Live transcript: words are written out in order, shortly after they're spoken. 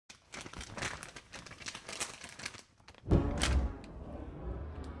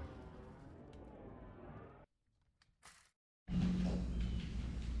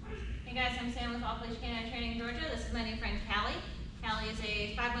I'm Sam with Leash K9 Training, Georgia. This is my new friend Kallie. Kallie is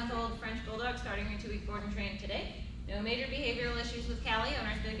a 5-month-old French Bulldog starting her 2-week board and train today. No major behavioral issues with Kallie.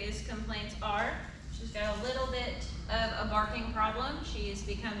 Owner's biggest complaints are she's got a little bit of a barking problem. She's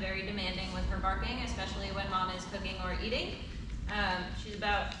become very demanding with her barking, especially when mom is cooking or eating. She's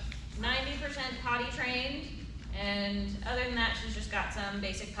about 90% potty trained, and other than that, she's just got some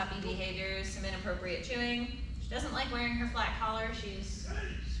basic puppy behaviors, some inappropriate chewing. She doesn't like wearing her flat collar. She's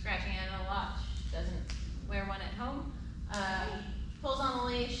scratching at it a lot. She doesn't wear one at home. Pulls on the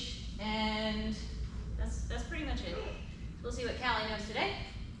leash, and that's pretty much it. We'll see what Kallie knows today.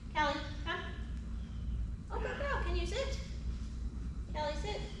 Kallie, come. Oh, good girl. Can you sit? Kallie,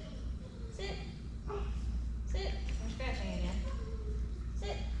 sit. Sit. Sit. I'm scratching again.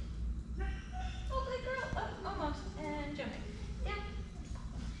 Sit. Oh, good girl. Oh, almost. And jumping. Down.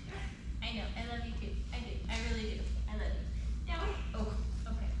 I know. I love you too. I do. I really do. I love you. Down. Oh,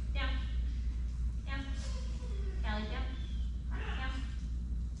 okay. Down. Down. Kallie, down. Down.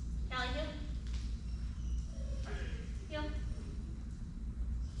 Kallie, heel. Heel.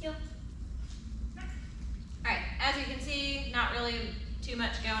 Heel. Alright, as you can see, not really too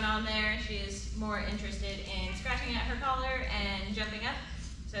much going on there. She is more interested in scratching at her collar and jumping up.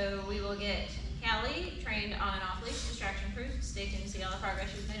 So we will get Kallie trained on and off leash, distraction proof. Stay tuned to see all the progress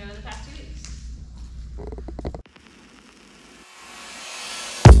she's made over the past 2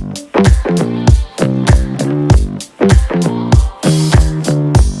 weeks.